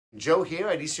Joe here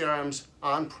at ECRM's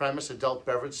on-premise adult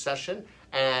beverage session,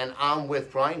 and I'm with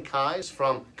Brian Keyes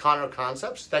from Connor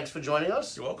Concepts. Thanks for joining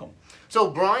us. You're welcome. So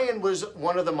Brian was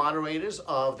one of the moderators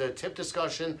of the tip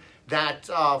discussion that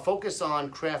focused on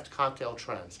craft cocktail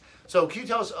trends. So can you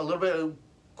tell us a little bit, a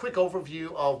quick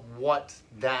overview of what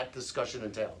that discussion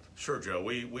entailed? Sure, Joe.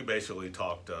 We basically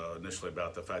talked initially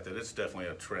about the fact that it's definitely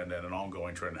a trend, and an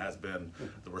ongoing trend has been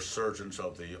the resurgence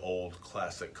of the old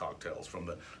classic cocktails from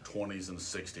the 20s and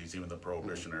 60s, even the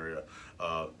Prohibition area.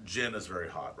 Gin is very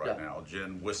hot right now.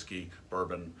 Gin, whiskey,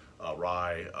 bourbon,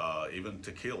 rye, even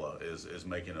tequila is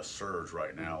making a surge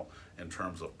right now in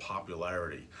terms of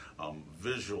popularity.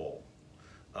 Visual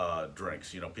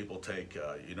drinks, people take,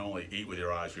 you don't only eat with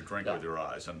your eyes, you drink with your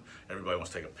eyes, and everybody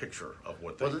wants to take a picture of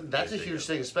what they that's a huge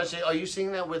thing, especially, are you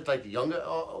seeing that with like the younger,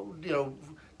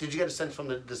 did you get a sense from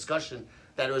the discussion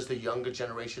that it was the younger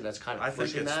generation that's kind of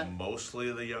pushing that? I think it's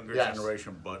mostly the younger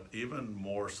generation, but even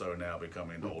more so now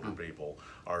becoming the older people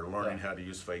are learning how to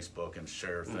use Facebook and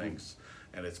share things.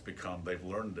 And it's become, they've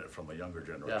learned it from a younger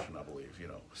generation, I believe,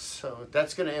 So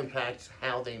that's going to impact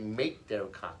how they make their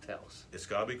cocktails. It's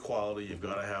got to be quality. You've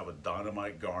got to have a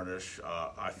dynamite garnish.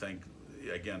 I think,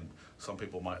 again, some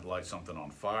people might light something on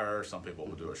fire. Some people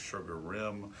will do a sugar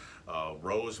rim.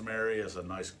 Rosemary is a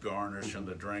nice garnish in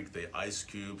the drink. The ice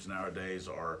cubes nowadays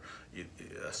are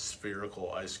a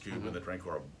spherical ice cube in the drink,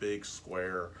 or a big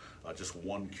square, just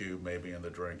one cube maybe in the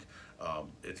drink.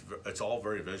 It's all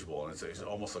very visual, and it's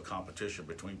almost a competition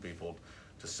between people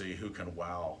to see who can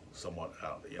wow somewhat,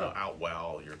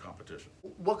 out-wow your competition.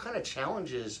 What kind of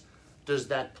challenges does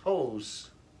that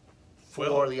pose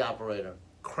for the operator?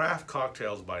 Craft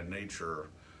cocktails by nature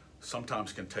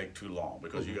sometimes can take too long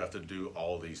because you have to do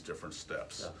all these different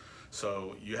steps.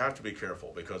 So you have to be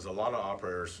careful, because a lot of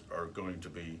operators are going to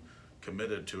be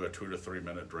committed to a 2 to 3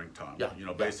 minute drink time.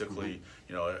 Basically,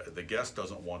 the guest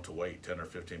doesn't want to wait 10 or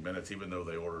 15 minutes, even though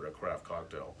they ordered a craft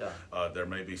cocktail. There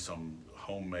may be some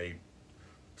homemade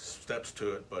steps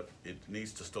to it, but it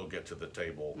needs to still get to the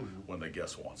table when the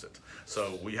guest wants it.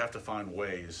 So we have to find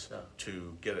ways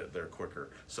to get it there quicker.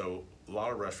 So a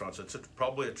lot of restaurants, it's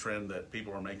probably a trend that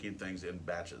people are making things in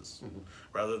batches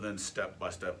rather than step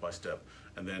by step by step.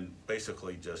 And then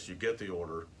basically just you get the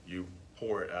order, you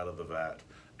pour it out of the vat,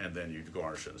 and then you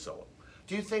garnish it and sell it.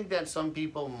 Do you think that some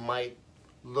people might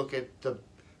look at the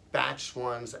batch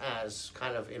ones as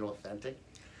kind of inauthentic?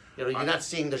 You're not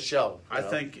seeing the show. I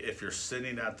think if you're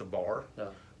sitting at the bar,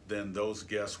 then those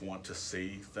guests want to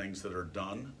see things that are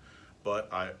done.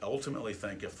 But I ultimately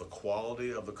think if the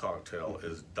quality of the cocktail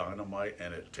is dynamite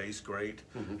and it tastes great,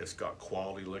 it's got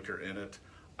quality liquor in it,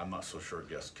 I'm not so sure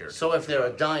guests care. So if they're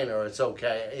a diner, it's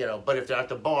okay, but if they're at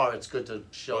the bar, it's good to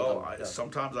show them.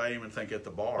 Sometimes I even think at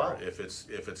the bar, if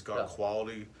it's got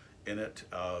quality in it,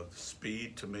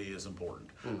 speed to me is important.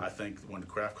 I think when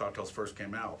craft cocktails first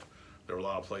came out, there were a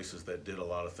lot of places that did a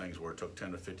lot of things where it took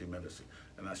 10 to 15 minutes,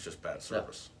 and that's just bad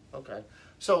service. Okay.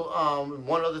 So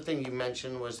one other thing you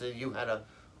mentioned was that you had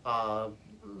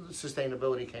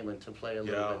sustainability came into play a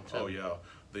little bit too. Oh yeah.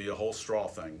 The whole straw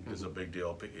thing is a big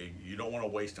deal. You don't want to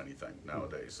waste anything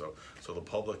nowadays, so the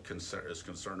public is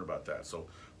concerned about that. So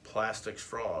plastic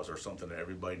straws are something that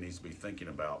everybody needs to be thinking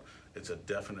about. It's a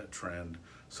definite trend,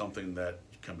 something that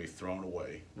can be thrown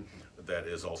away that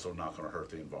is also not going to hurt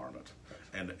the environment.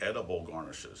 And edible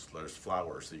garnishes. There's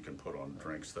flowers that you can put on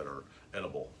drinks that are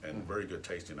edible and very good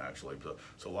tasting, actually.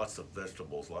 So lots of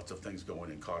vegetables, lots of things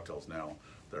going in cocktails now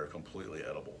that are completely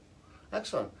edible.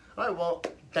 Excellent. All right, well,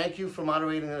 thank you for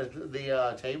moderating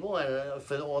the table and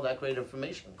for all that great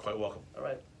information. Quite welcome. All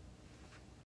right.